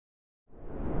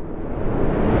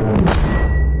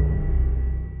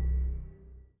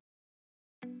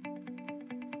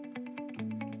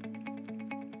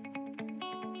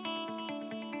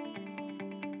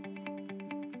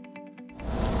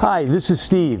Hi, this is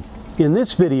Steve. In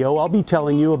this video, I'll be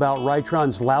telling you about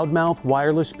Ritron's LoudMouth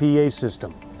wireless PA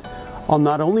system. I'll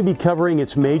not only be covering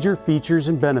its major features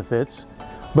and benefits,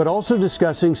 but also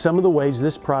discussing some of the ways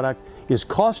this product is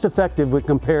cost-effective when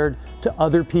compared to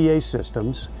other PA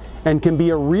systems and can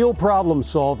be a real problem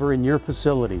solver in your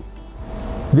facility.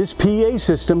 This PA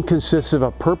system consists of a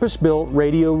purpose-built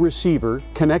radio receiver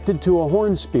connected to a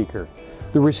horn speaker.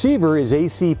 The receiver is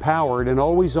AC powered and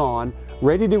always on,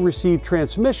 ready to receive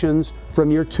transmissions from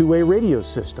your two-way radio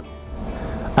system.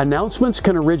 Announcements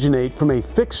can originate from a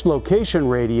fixed location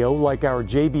radio like our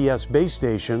JBS base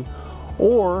station,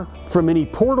 or from any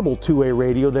portable two-way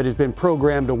radio that has been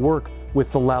programmed to work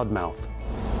with the LoudMouth.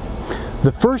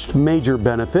 The first major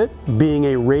benefit being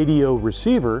a radio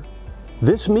receiver,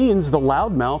 this means the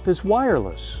LoudMouth is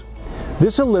wireless.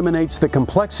 This eliminates the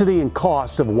complexity and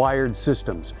cost of wired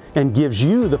systems and gives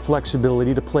you the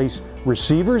flexibility to place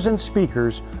receivers and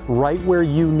speakers right where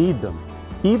you need them,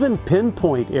 even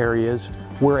pinpoint areas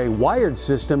where a wired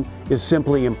system is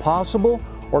simply impossible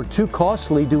or too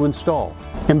costly to install.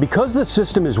 And because the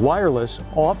system is wireless,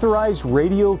 authorized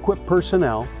radio-equipped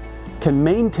personnel can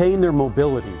maintain their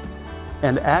mobility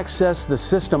and access the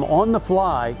system on the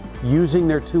fly using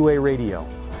their two-way radio.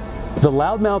 The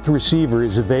LoudMouth receiver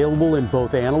is available in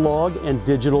both analog and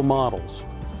digital models.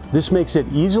 This makes it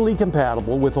easily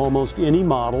compatible with almost any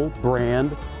model,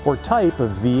 brand, or type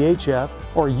of VHF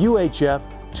or UHF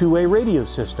two-way radio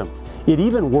system. It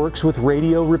even works with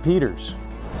radio repeaters.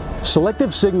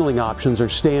 Selective signaling options are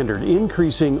standard,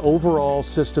 increasing overall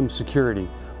system security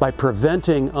by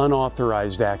preventing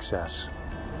unauthorized access.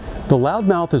 The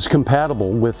LoudMouth is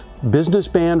compatible with business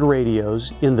band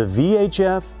radios in the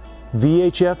VHF,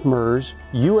 VHF MIRS,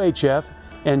 UHF,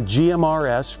 and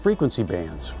GMRS frequency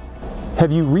bands.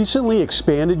 Have you recently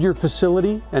expanded your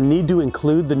facility and need to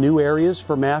include the new areas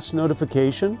for mass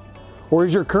notification? Or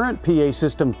is your current PA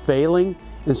system failing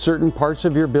in certain parts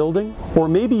of your building? Or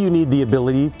maybe you need the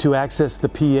ability to access the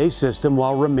PA system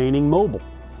while remaining mobile,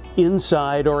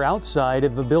 inside or outside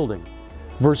of the building,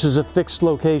 versus a fixed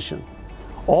location.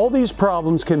 All these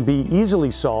problems can be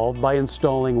easily solved by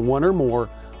installing one or more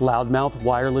LoudMouth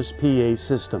wireless PA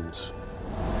systems.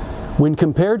 When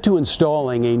compared to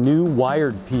installing a new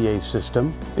wired PA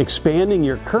system, expanding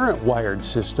your current wired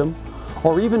system,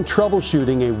 or even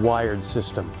troubleshooting a wired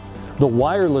system, the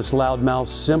wireless LoudMouth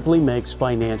simply makes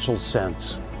financial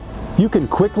sense. You can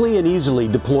quickly and easily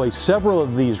deploy several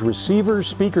of these receiver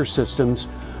speaker systems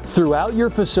throughout your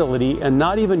facility and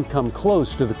not even come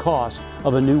close to the cost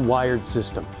of a new wired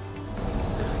system.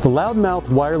 The LoudMouth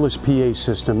wireless PA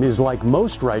system is like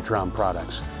most Ritron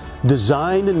products,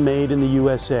 designed and made in the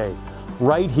USA,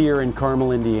 right here in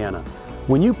Carmel, Indiana.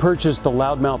 When you purchase the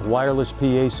LoudMouth wireless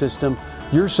PA system,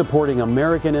 you're supporting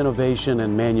American innovation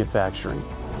and manufacturing.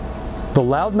 The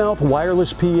LoudMouth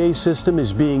wireless PA system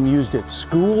is being used at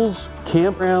schools,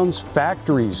 campgrounds,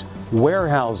 factories,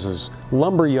 warehouses,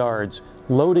 lumber yards,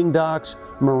 loading docks,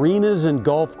 marinas, and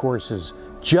golf courses,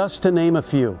 just to name a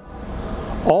few.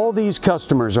 All these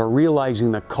customers are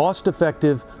realizing the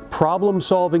cost-effective,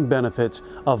 problem-solving benefits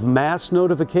of mass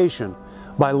notification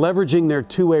by leveraging their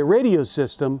two-way radio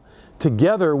system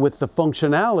together with the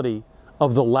functionality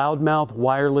of the LoudMouth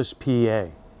wireless PA.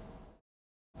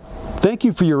 Thank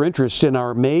you for your interest in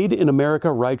our Made in America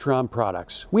Ritron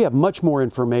products. We have much more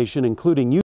information, including